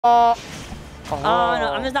Oh. Oh,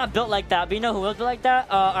 no, I'm just not built like that. But you know who will built like that?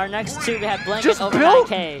 Our next two, we have Blank Just and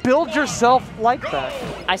OVA9k. build yourself like that.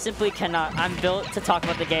 I simply cannot. I'm built to talk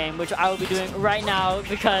about the game, which I will be doing right now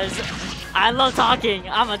because I love talking.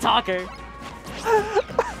 I'm a talker.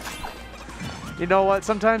 You know what?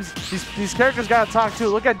 Sometimes these characters gotta talk too.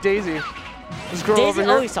 Look at Daisy. This girl Daisy over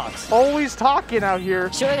here. always talks. Always talking out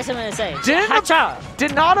here. She always has something to say.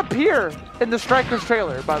 Did not appear in the Strikers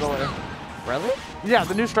trailer, by the way. Really? Yeah,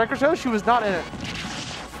 the new Strikers trailer. She was not in it.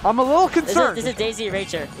 I'm a little concerned. This is Daisy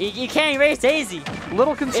Eraser. You can't erase Daisy.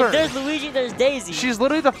 Little concerned. If there's Luigi, there's Daisy. She's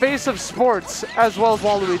literally the face of sports as well as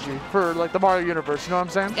Waluigi for like the Mario universe. You know what I'm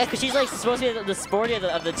saying? Yeah, because she's like supposed to be the sporty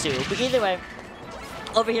of the two. But either way,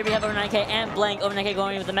 over here we have OVA9k and Blank. OVA9k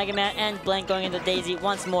going with the Mega Man and Blank going into Daisy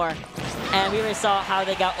once more. And we already saw how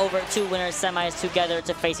they got over two winners semis together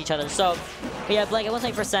to face each other. So we have Blank at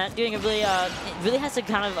 120%, doing a really, really has to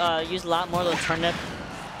kind of use a lot more of the turnip.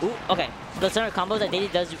 Ooh, okay. The turnip combos that Daisy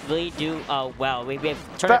does really do well. We have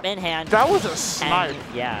turnip in hand. That was a snipe.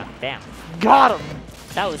 Yeah, bam. Got him.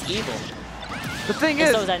 That was evil. The thing and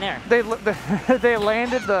is, so was that there. they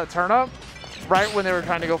landed the turnip right when they were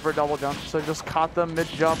trying to go for a double jump. So just caught them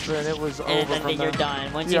mid-jump and it was over from there. You're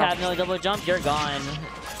done. Once you have no double jump, you're gone.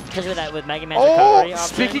 Because of that with Mega Man's recovery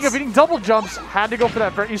options. Speaking of eating double jumps, had to go for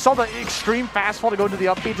that. You saw the extreme fastfall to go to the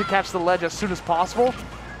upbeat to catch the ledge as soon as possible.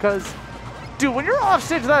 Because, dude, when you're off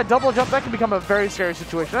stage with that double jump, that can become a very scary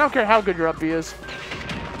situation. I don't care how good your upbeat is.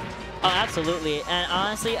 Oh, absolutely. And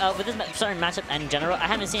honestly, with this certain matchup in general, I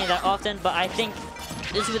haven't seen it that often, but I think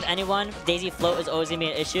this is with anyone, Daisy float is always going to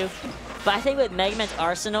be an issue. But I think with Mega Man's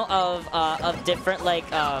arsenal of different, like,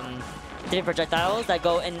 different projectiles that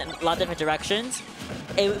go in a lot of different directions,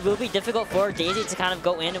 it will be difficult for Daisy to kind of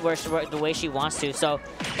go in where the way she wants to. So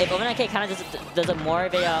if OVA9k kind of does a more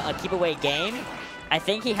of a keep away game, I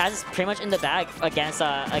think he has pretty much in the bag against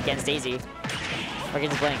Daisy or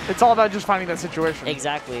against Blank. It's all about just finding that situation.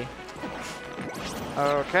 Exactly.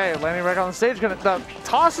 Okay, landing right on the stage. The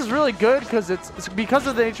toss is really good because it's because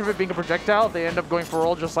of the nature of it being a projectile. They end up going for a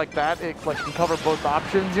roll just like that. It like can cover both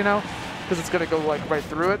options, you know, because it's gonna go like right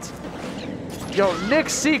through it. Yo, Nick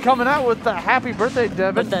C coming out with the happy birthday,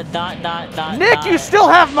 Devin. With the dot. Nick, you still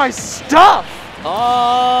have my stuff.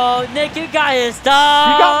 Oh, Nick, you got his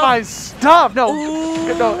stuff. You got my stuff.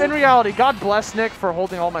 No, in reality, God bless Nick for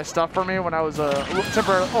holding all my stuff for me when I was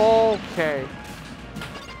temporarily. Okay,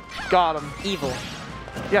 got him. Evil.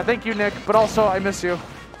 Yeah, thank you, Nick. But also, I miss you.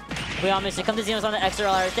 We all miss you. Come to Xenos on the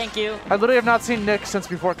XRR. Thank you. I literally have not seen Nick since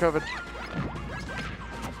before COVID.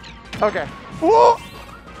 Okay. Whoa!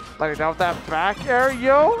 Letting down with that back air,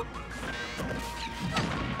 yo.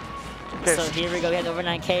 Okay. So here we go. We have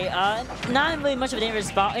OVA9k. Not really much of a dangerous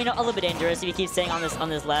spot. You know, a little bit dangerous if you keep staying on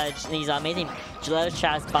this ledge. These amazing ledge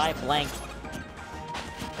shots by Blank.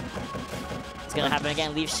 It's gonna happen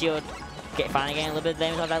again. Leaf shield. Finally getting a little bit of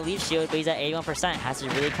damage on that leaf shield, but he's at 81%. Has to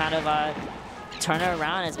really kind of turn it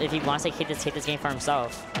around if he wants to take this game for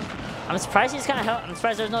himself. I'm surprised he's kind of helped. I'm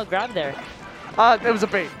surprised there's no grab there. It was a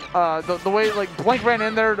bait. The way like Blank ran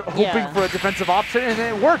in there hoping for a defensive option, and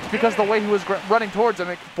it worked because the way he was running towards him,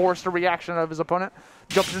 it forced a reaction of his opponent.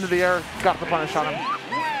 Jumped into the air, got the punish on him,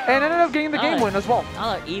 and ended up getting the game win as well. Y'all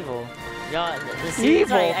are evil. Y'all,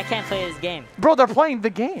 evil. Like, I can't play this game. Bro, they're playing the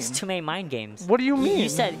game. It's too many mind games. What do you mean? You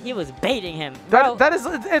said he was baiting him. Bro,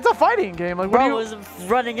 it's a fighting game. Like, bro was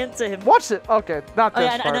running into him. Watch it. Okay, not this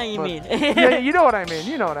part. I know what you mean. Yeah, you know what I mean.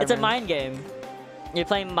 You know what I mean. It's a mind game. You're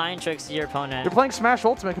playing mind tricks to your opponent. You're playing Smash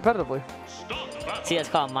Ultimate competitively. See, that's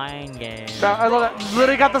called mind game. I love that.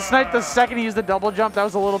 Literally got the snipe the second he used the double jump. That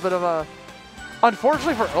was a little bit of a...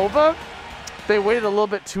 Unfortunately for OVA, they waited a little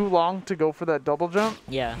bit too long to go for that double jump.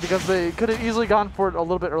 Yeah. Because they could have easily gone for it a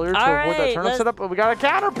little bit earlier to avoid that turnip setup, but we got a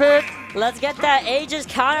counter pick. Let's get that Aegis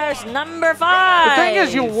counters number 5. The thing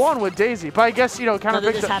is, you won with Daisy, but I guess, you know, counter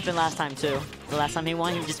pick. This happened last time, too. The last time he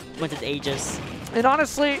won, he just went to Aegis. And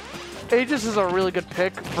honestly, Aegis is a really good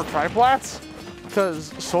pick for triplats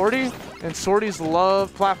because Swordy and Swordies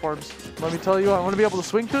love platforms. Let me tell you, I want to be able to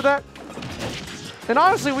swing through that. And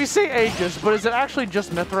honestly, we say Aegis, but is it actually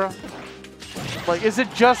just Mythra? Like, is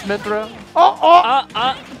it just Mythra? I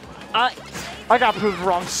got proved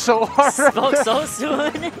wrong so hard. Spoke so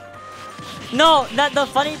soon. No, the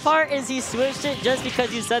funny part is he switched it just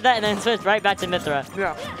because you said that and then switched right back to Mythra.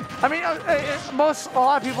 Yeah. I mean, a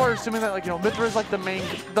lot of people are assuming that, like, you know, Mythra is like the main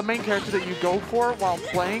character that you go for while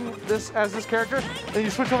playing this character, and you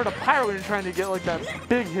switch over to Pyro when you're trying to get like that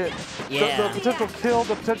big hit, yeah. the potential kill,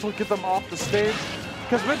 the potential to get them off the stage.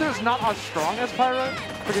 Because Mythra is not as strong as Pyro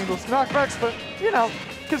for getting those knockbacks, but you know,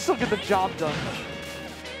 can still get the job done.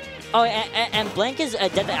 Oh, and Blank is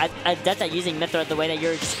adept at using Mythra the way that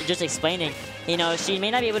you're just explaining. You know, she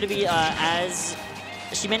may not be able to be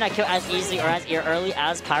she may not kill as easily or as early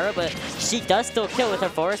as Pyra, but she does still kill with her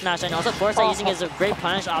forward smash, and also forward smash using is a great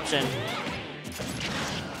punish option.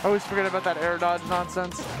 I always forget about that air dodge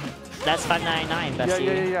nonsense. That's 599,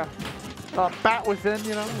 bestie. Yeah. Bat within,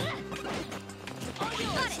 you know.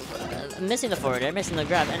 Missing the forward air, missing the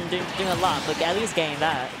grab, and doing a lot, but at least getting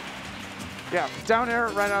that. Yeah, down air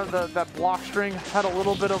right out of that block string. Had a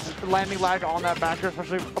little bit of landing lag on that back air,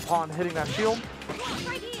 especially upon hitting that shield.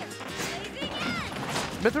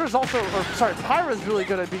 Mythra is also, Pyra is really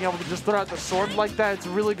good at being able to just throw out the sword like that. It's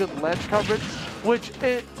really good ledge coverage, which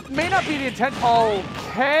it may not be the intent.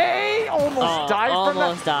 Okay, almost died from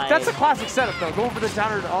that. Died. That's a classic setup though. Going for the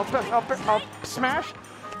down air up smash.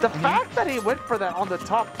 The fact that he went for that on the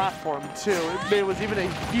top platform too, it was even a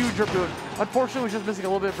huge boon. Unfortunately, we're just missing a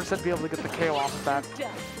little bit of percent to be able to get the KO off of that.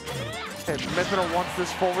 And Mythra wants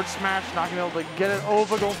this forward smash, not gonna be able to get it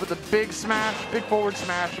over, going for the big smash, big forward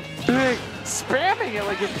smash, big, spamming it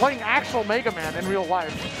like you're playing actual Mega Man in real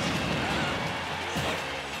life.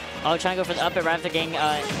 Oh, trying to go for the up air right after getting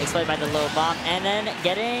exploded by the low bomb, and then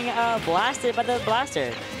getting blasted by the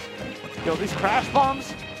blaster. Yo, these crash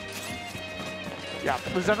bombs. Yeah,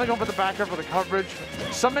 was definitely going for the back air for the coverage.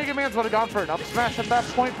 Some Mega Mans would have gone for an up smash at that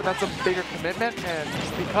point, but that's a bigger commitment, and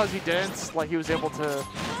because he didn't, like he was able to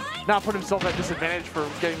not put himself at disadvantage for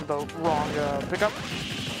getting the wrong pickup.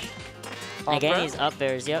 Again, he's up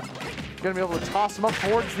airs, yep. Gonna be able to toss him up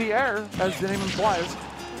towards the air, as the name implies.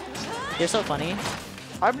 You're so funny.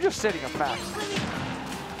 I'm just stating a fact.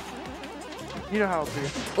 You know how it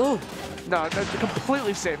be. Ooh. No,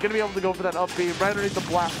 completely safe. Gonna be able to go for that up B right underneath the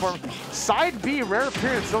platform. Side B, rare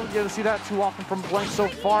appearance. Don't get to see that too often from Blank so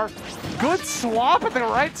far. Good swap at the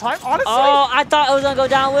right time. Honestly. Oh, I thought it was gonna go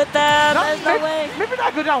down with them. There's no way. Maybe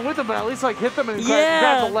not go down with them, but at least like hit them and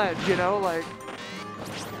grab the ledge. You know, like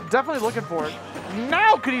definitely looking for it.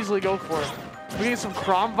 Now could easily go for it. We get some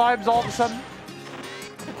Crom vibes all of a sudden.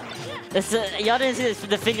 Y'all didn't see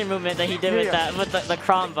the finger movement that he did with that, with the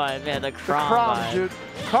Crom vibe. Yeah, the Crom vibe. Dude.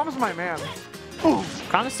 Crom's my man. Ooh.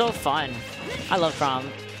 Crom's so fun. I love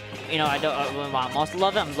Crom. You know, I'm also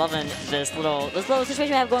loving this little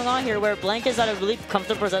situation we have going on here, where Blank is at a really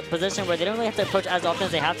comfortable position where they don't really have to approach as often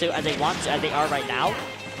as they have to, as they want to, as they are right now.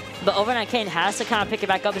 But OVA9k has to kind of pick it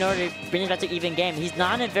back up in order to bring it back to even game. He's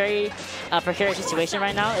not in a very precarious situation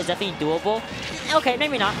right now. It's definitely doable. Okay,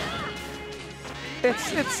 maybe not.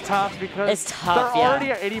 It's tough because they're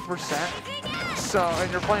already at 80%. So,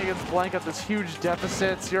 and you're playing against Blank at this huge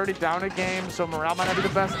deficit. You're already down a game, so morale might not be the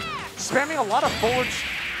best. Spamming a lot of forwards.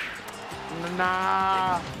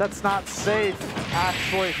 Nah, that's not safe,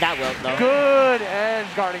 actually. That will, though. Good edge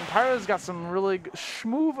guarding. Pyra's got some really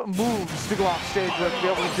smooth moves to go off stage with, to be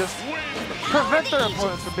able to just prevent their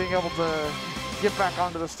opponents from being able to get back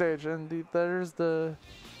onto the stage. And there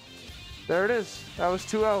it is. That was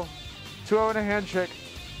 2-0. 2-0 in a handshake.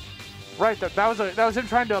 Right, that was him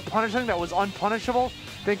trying to punish something that was unpunishable.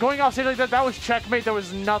 Then going off stage like that was checkmate. There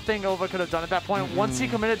was nothing OVA could have done at that point. Once he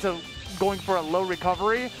committed to going for a low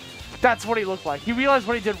recovery, that's what he looked like. He realized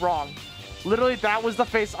what he did wrong. Literally, that was the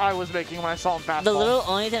face I was making when I saw him fastball. The little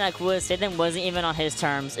only thing I could say then wasn't even on his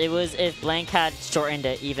terms. It was if Blank had shortened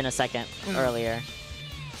it even a second earlier.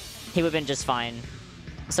 He would have been just fine.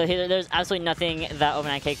 So there's absolutely nothing that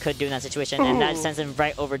OVA9k could do in that situation, and that sends him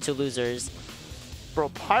right over to losers. Bro,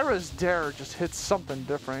 Pyra's dare just hits something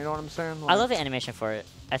different, you know what I'm saying? Like, I love the animation for it.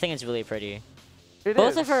 I think it's really pretty.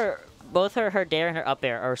 Both of her dare and her up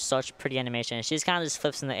air are such pretty animation. She's kind of just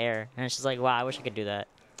flips in the air, and it's just like, wow, I wish I could do that.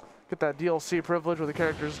 Get that DLC privilege where the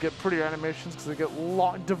characters get pretty animations because they get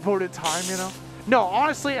long, devoted time, you know? No,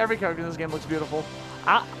 honestly, every character in this game looks beautiful.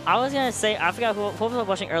 I was gonna say, I forgot who was I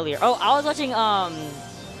watching earlier. Oh, I was watching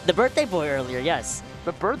the birthday boy earlier. Yes.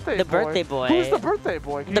 The birthday boy. The birthday boy. Who's the birthday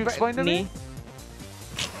boy? Can you explain to me?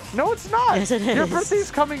 No, it's not. Yes, it is. Your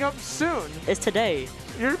birthday's coming up soon. It's today.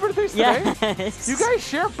 Your birthday's today? Yes. You guys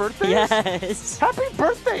share birthdays? Yes. Happy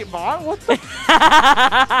birthday, Mom. What the?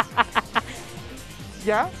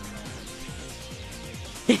 Yeah?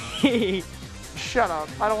 Shut up.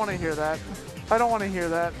 I don't want to hear that. I don't want to hear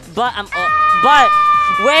that. But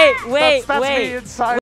wait. That's me inside.